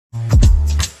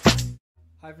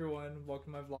Hi everyone,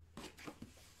 welcome to my vlog.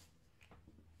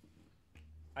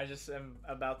 I just am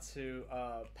about to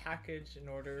package an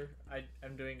order.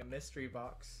 I'm doing a mystery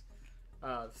box.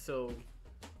 So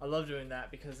I love doing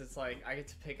that because it's like I get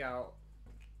to pick out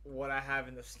what I have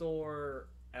in the store.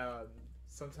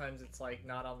 Sometimes it's like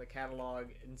not on the catalog,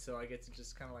 and so I get to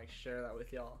just kind of like share that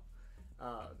with y'all.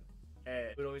 And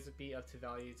it would always be up to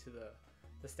value to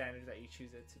the standard that you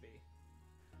choose it to be.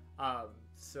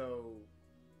 So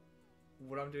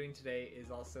what I'm doing today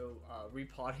is also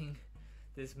repotting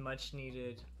this much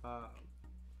needed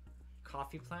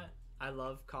coffee plant. I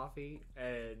love coffee,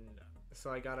 and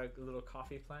so I got a little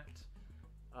coffee plant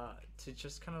to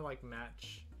just kind of like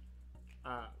match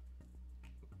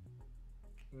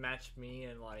me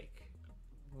and like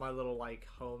my little like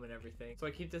home and everything. So I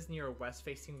keep this near a west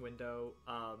facing window.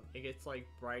 It gets like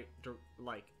bright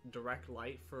direct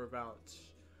light for about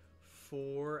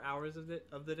 4 hours of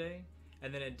the day,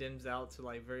 and then it dims out to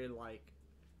like very like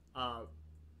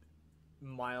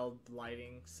mild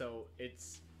lighting, so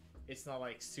it's not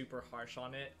like super harsh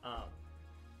on it.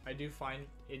 I do find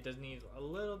it does need a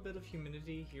little bit of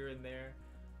humidity here and there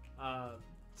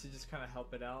to just kind of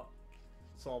help it out.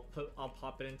 So I'll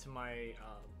pop it into my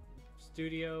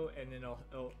studio, and then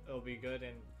it'll be good.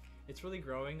 And it's really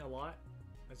growing a lot,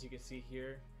 as you can see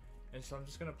here, and so I'm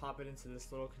just gonna pop it into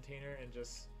this little container and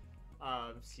just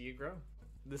see it grow.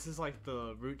 This is like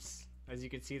the roots, as you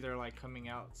can see, they're like coming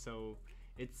out, so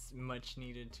it's much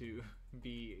needed to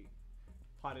be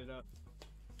potted up.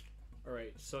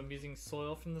 Alright, so I'm using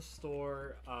soil from the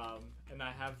store, and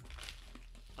I have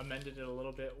amended it a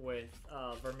little bit with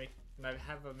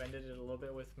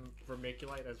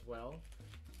vermiculite as well,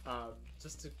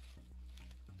 just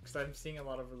because I'm seeing a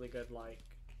lot of really good like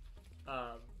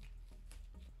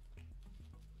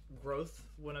growth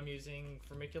when I'm using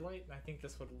vermiculite, and I think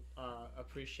this would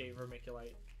appreciate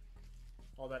vermiculite,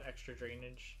 all that extra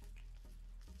drainage.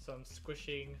 So I'm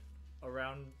squishing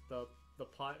around the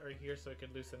pot right here so it can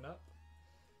loosen up,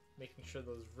 making sure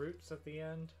those roots at the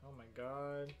end. Oh my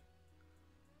god,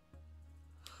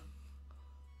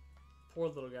 poor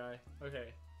little guy.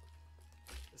 Okay,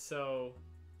 so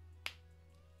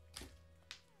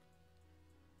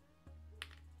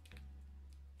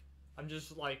I'm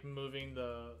just like moving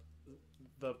the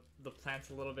plants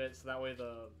a little bit so that way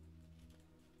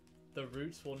the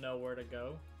roots will know where to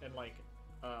go and like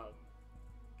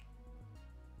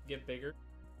get bigger.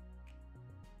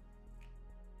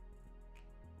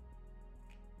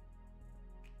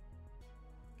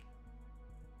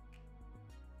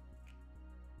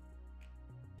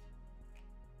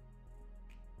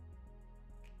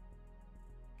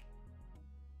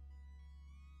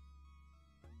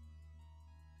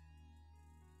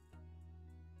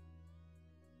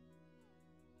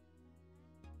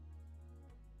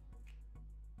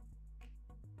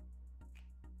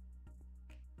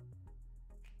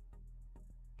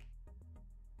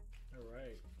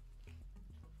 Alright.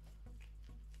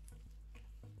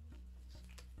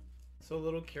 So a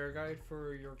little care guide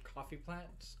for your coffee plant.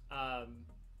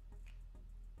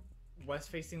 West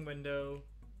facing window,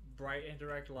 bright and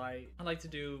direct light. I like to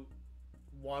do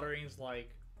waterings like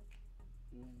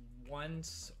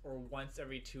once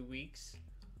every 2 weeks,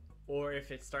 or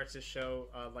if it starts to show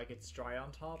like it's dry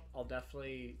on top, I'll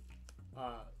definitely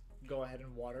go ahead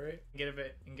and water it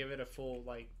and give it a full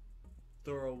like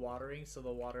thorough watering, so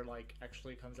the water like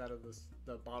actually comes out of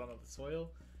the bottom of the soil.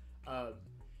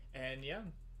 And yeah,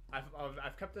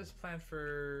 I've kept this plant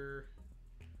for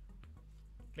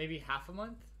maybe half a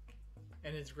month,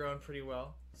 and it's grown pretty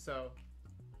well. So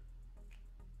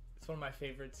it's one of my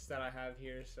favorites that I have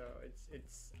here. So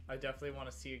it's I definitely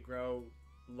want to see it grow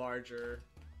larger.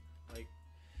 Like,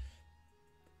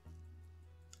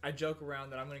 I joke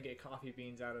around that I'm gonna get coffee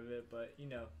beans out of it, but you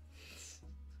know,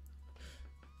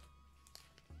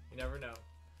 you never know.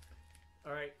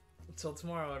 Alright, until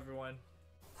tomorrow, everyone.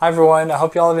 Hi everyone, I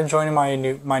hope y'all have been enjoying my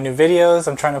new videos.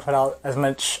 I'm trying to put out as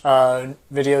much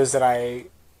videos that I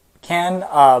can.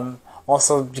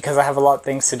 Also, because I have a lot of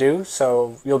things to do,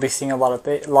 so you'll be seeing a lot of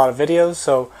videos.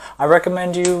 So I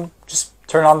recommend you just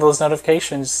turn on those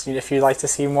notifications if you'd like to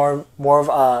see more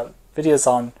of videos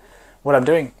on what I'm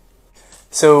doing.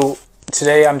 So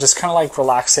today I'm just kind of like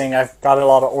relaxing. I've got a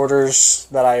lot of orders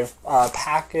that I've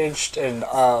packaged, and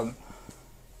I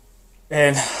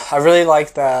really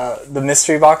like the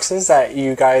mystery boxes that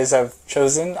you guys have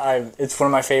chosen. It's one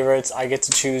of my favorites. I get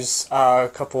to choose a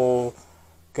couple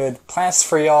good plants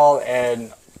for y'all,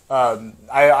 and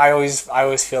I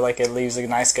always feel like it leaves a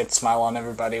nice good smile on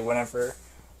everybody whenever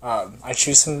I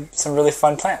choose some really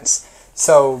fun plants.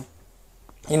 So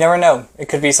you never know, it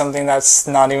could be something that's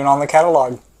not even on the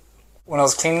catalog. when I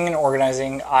was cleaning and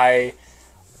organizing, I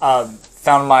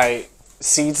found my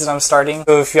seeds that I'm starting.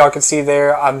 So if y'all can see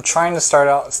there, I'm trying to start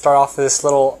off this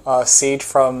little seed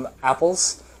from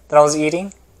apples that I was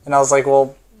eating, and I was like,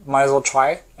 well, might as well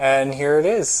try, and here it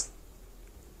is.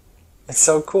 It's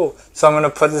so cool. So I'm gonna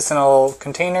put this in a little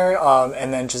container,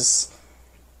 and then just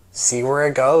see where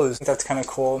it goes. I think that's kind of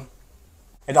cool.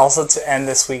 And also, to end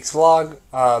this week's vlog,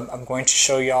 I'm going to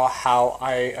show y'all how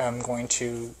I am going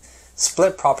to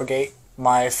split propagate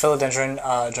my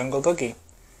Philodendron jungle boogie.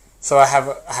 So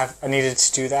I needed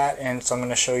to do that, and so I'm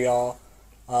going to show y'all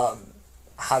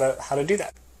how to do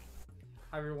that.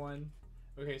 Hi everyone.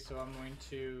 Okay, so I'm going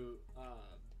to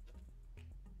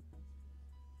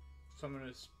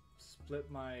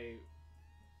split my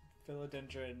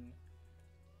Philodendron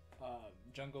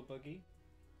jungle boogie.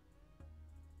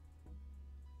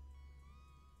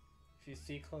 If you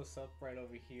see close up right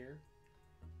over here,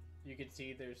 you can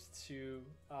see there's two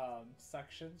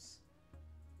sections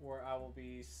where I will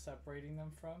be separating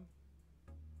them from.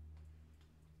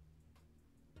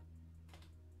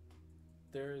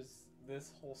 There's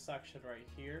this whole section right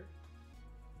here,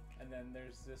 and then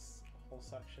there's this whole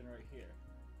section right here.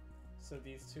 So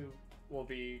these two will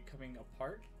be coming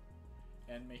apart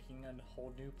and making a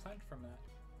whole new plant from that.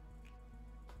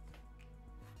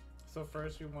 So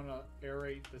first we want to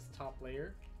aerate this top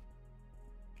layer.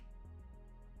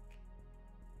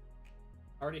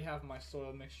 I already have my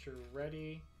soil mixture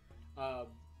ready.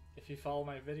 If you follow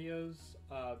my videos,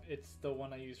 it's the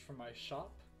one I use for my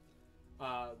shop.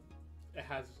 It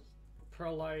has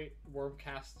perlite, worm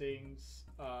castings,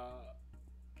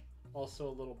 also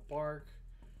a little bark.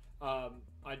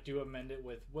 I do amend it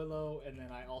with willow, and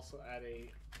then I also add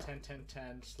a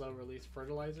 10-10-10 slow release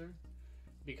fertilizer,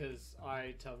 because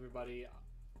I tell everybody,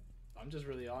 I'm just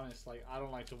really honest, like, I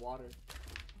don't like to water.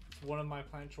 It's one of my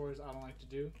plant chores I don't like to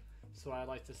do. So I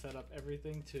like to set up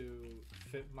everything to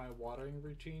fit my watering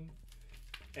routine,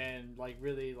 and like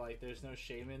really, like, there's no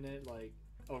shame in it. Like,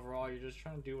 overall, you're just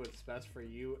trying to do what's best for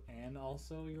you and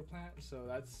also your plant. So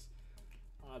that's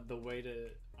the way to,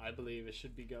 I believe it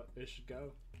should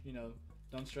go. You know,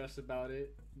 don't stress about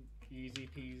it. Easy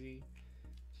peasy.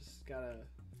 Just gotta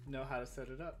know how to set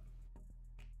it up.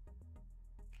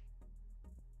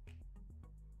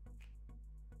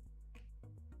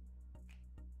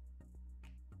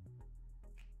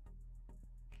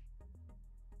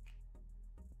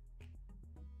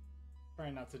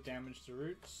 Trying not to damage the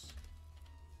roots.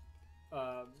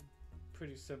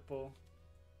 Pretty simple.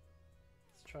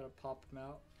 Let's try to pop them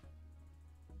out.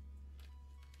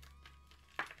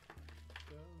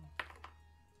 Go.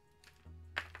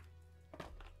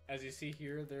 As you see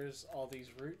here, there's all these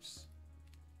roots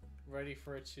ready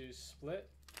for it to split.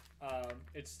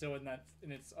 It's still in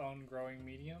its own growing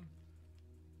medium,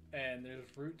 and there's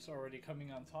roots already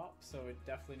coming on top, so it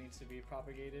definitely needs to be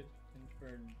propagated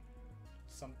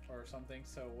or something.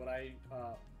 So what I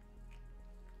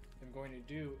am going to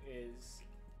do is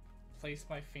place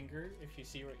my finger. If you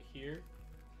see right here,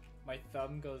 my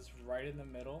thumb goes right in the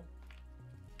middle,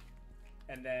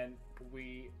 and then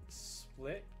we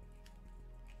split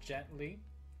gently.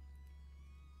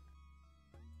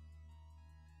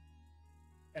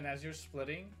 And as you're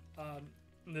splitting,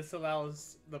 this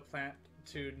allows the plant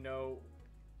to know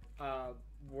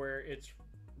where its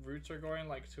roots are going,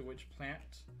 like to which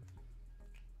plant.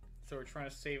 So we're trying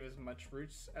to save as much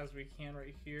roots as we can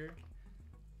right here.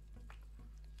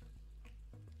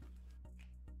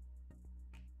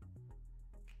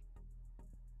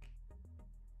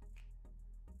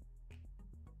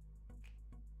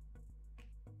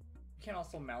 You can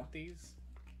also mount these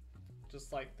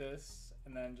just like this,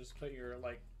 and then just put your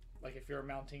like if you're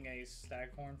mounting a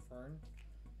staghorn fern,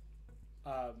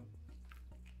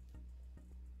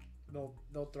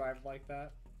 they'll thrive like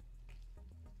that.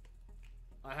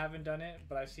 I haven't done it,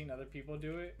 but I've seen other people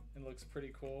do it. It looks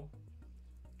pretty cool.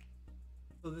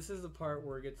 So this is the part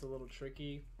where it gets a little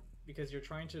tricky, because you're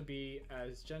trying to be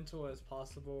as gentle as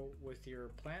possible with your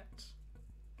plant.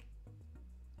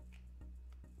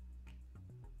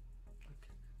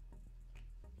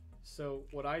 So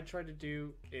what I try to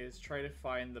do is try to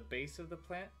find the base of the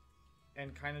plant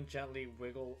and kind of gently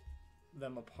wiggle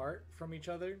them apart from each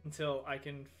other until I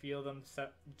can feel them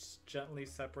gently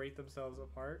separate themselves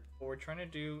apart. What we're trying to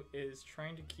do is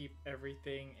trying to keep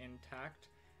everything intact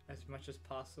as much as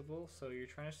possible. So you're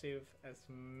trying to save as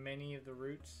many of the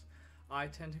roots. I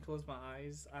tend to close my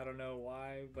eyes. I don't know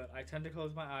why, but I tend to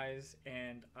close my eyes,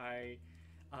 and I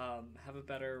have a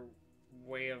better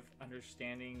way of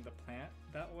understanding the plant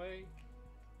that way,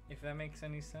 if that makes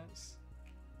any sense.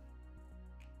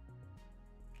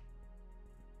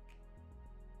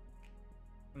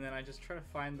 And then I just try to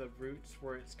find the roots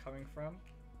where it's coming from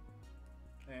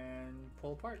and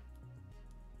pull apart.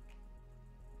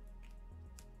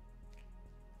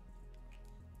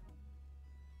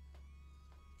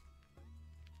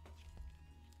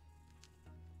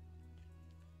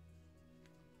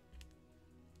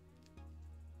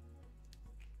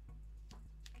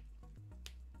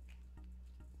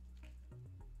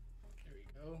 There we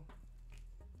go.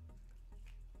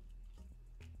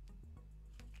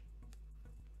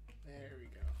 There we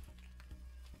go.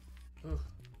 Ooh.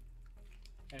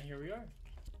 And here we are.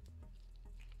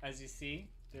 As you see,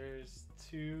 there's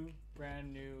 2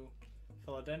 brand new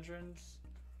philodendrons.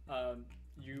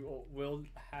 You will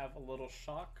have a little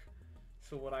shock.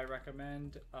 So what I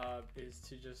recommend is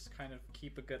to just kind of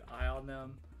keep a good eye on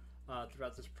them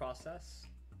throughout this process.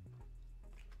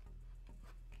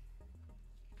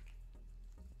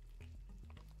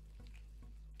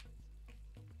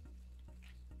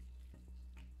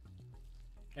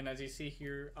 And as you see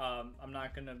here, I'm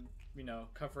not gonna,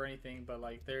 cover anything, but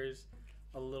like there's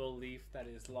a little leaf that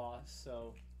is lost,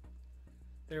 so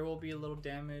there will be a little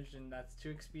damage, and that's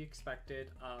to be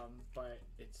expected. But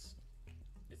it's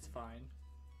fine.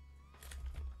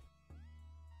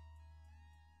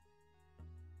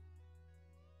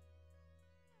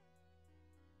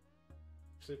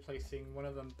 Actually, placing one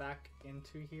of them back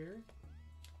into here.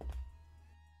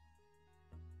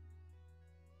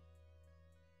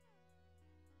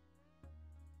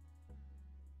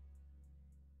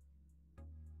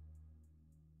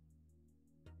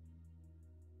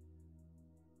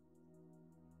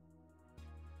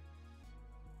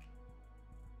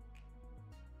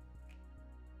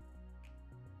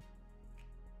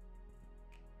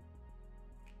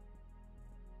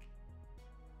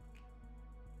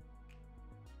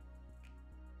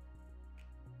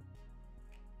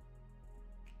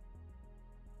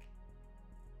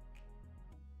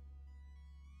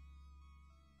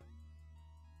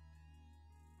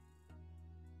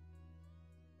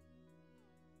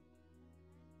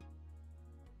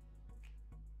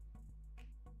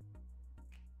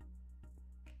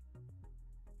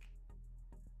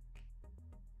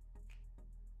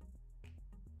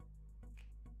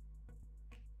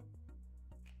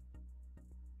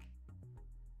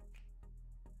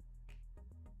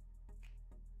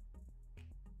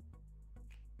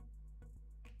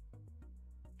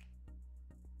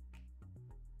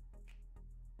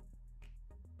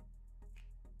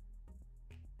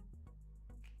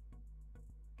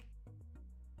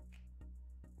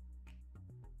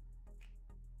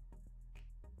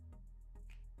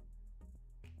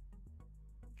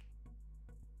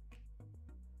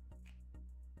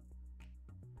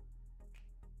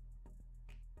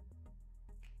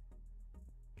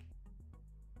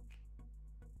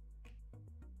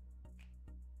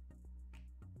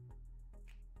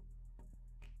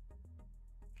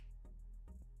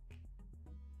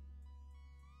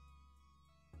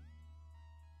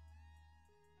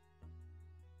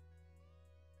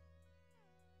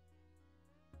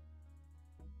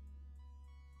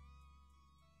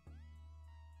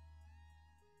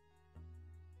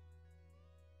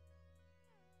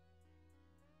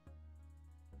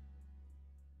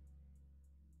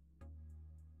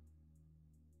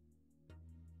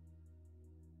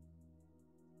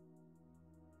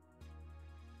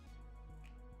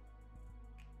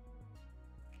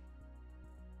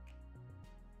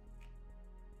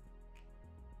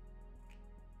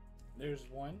 There's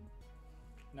one.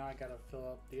 Now I gotta fill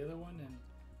up the other one and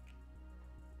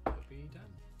it'll be done.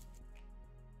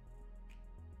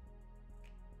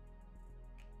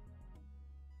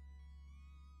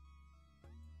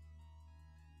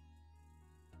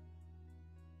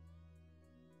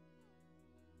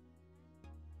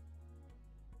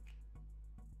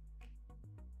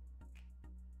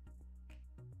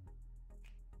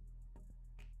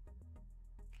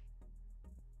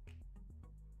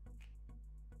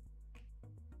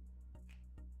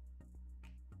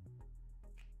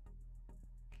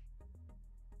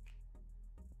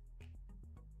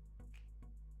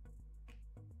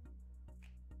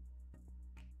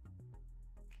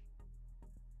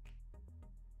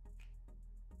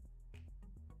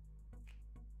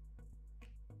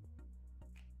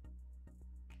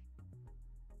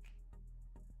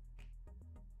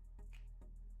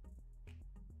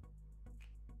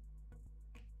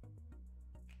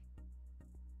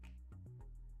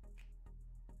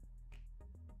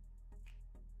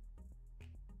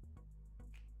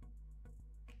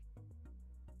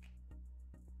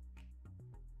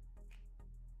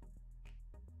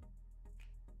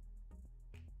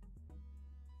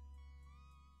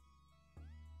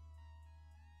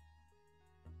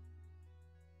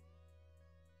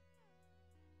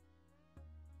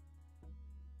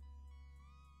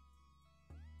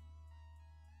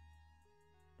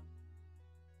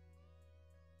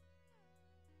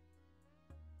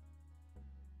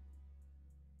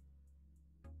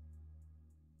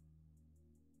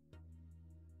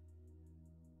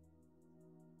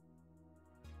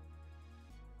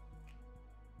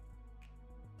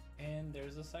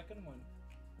 there's a second one.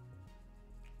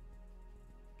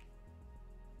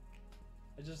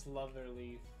 I just love their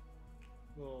leaf.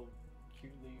 Little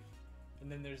cute leaf.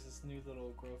 And then there's this new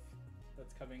little growth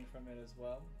that's coming from it as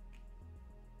well.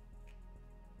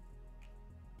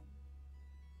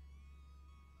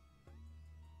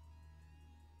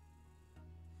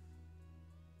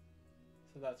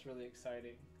 So that's really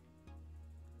exciting.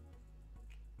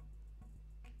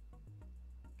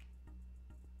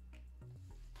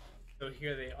 So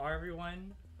here they are,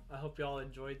 everyone. I hope y'all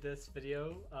enjoyed this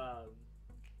video.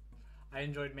 I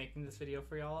enjoyed making this video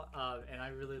for y'all, and I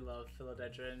really love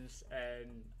philodendrons,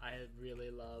 and I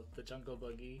really love the jungle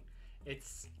boogie.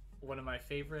 It's one of my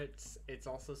favorites. It's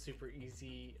also super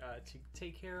easy to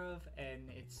take care of, and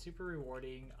it's super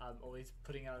rewarding. I'm always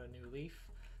putting out a new leaf,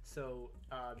 so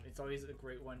it's always a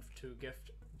great one to gift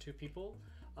to people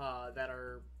that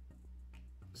are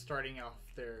starting off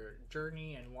their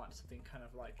journey and want something kind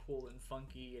of like cool and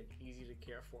funky and easy to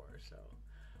care for. So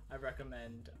I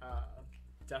recommend,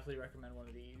 definitely recommend one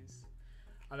of these.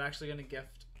 I'm actually going to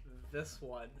gift this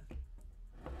one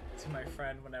to my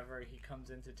friend whenever he comes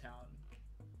into town.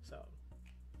 So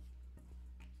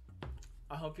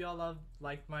I hope y'all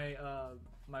liked my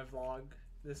my vlog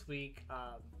this week.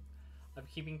 I'm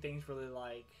keeping things really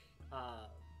like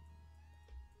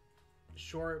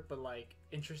short but like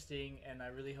interesting, and I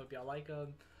really hope y'all like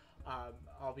them.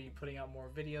 I'll be putting out more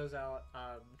videos out,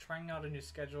 trying out a new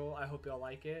schedule. I hope y'all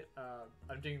like it.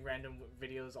 I'm doing random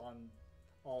videos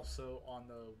also on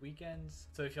the weekends,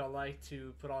 so if y'all like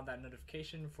to put on that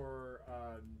notification for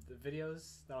the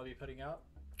videos that I'll be putting out,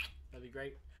 that'd be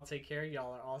great. Take care,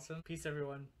 y'all are awesome. Peace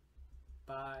everyone,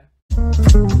 bye.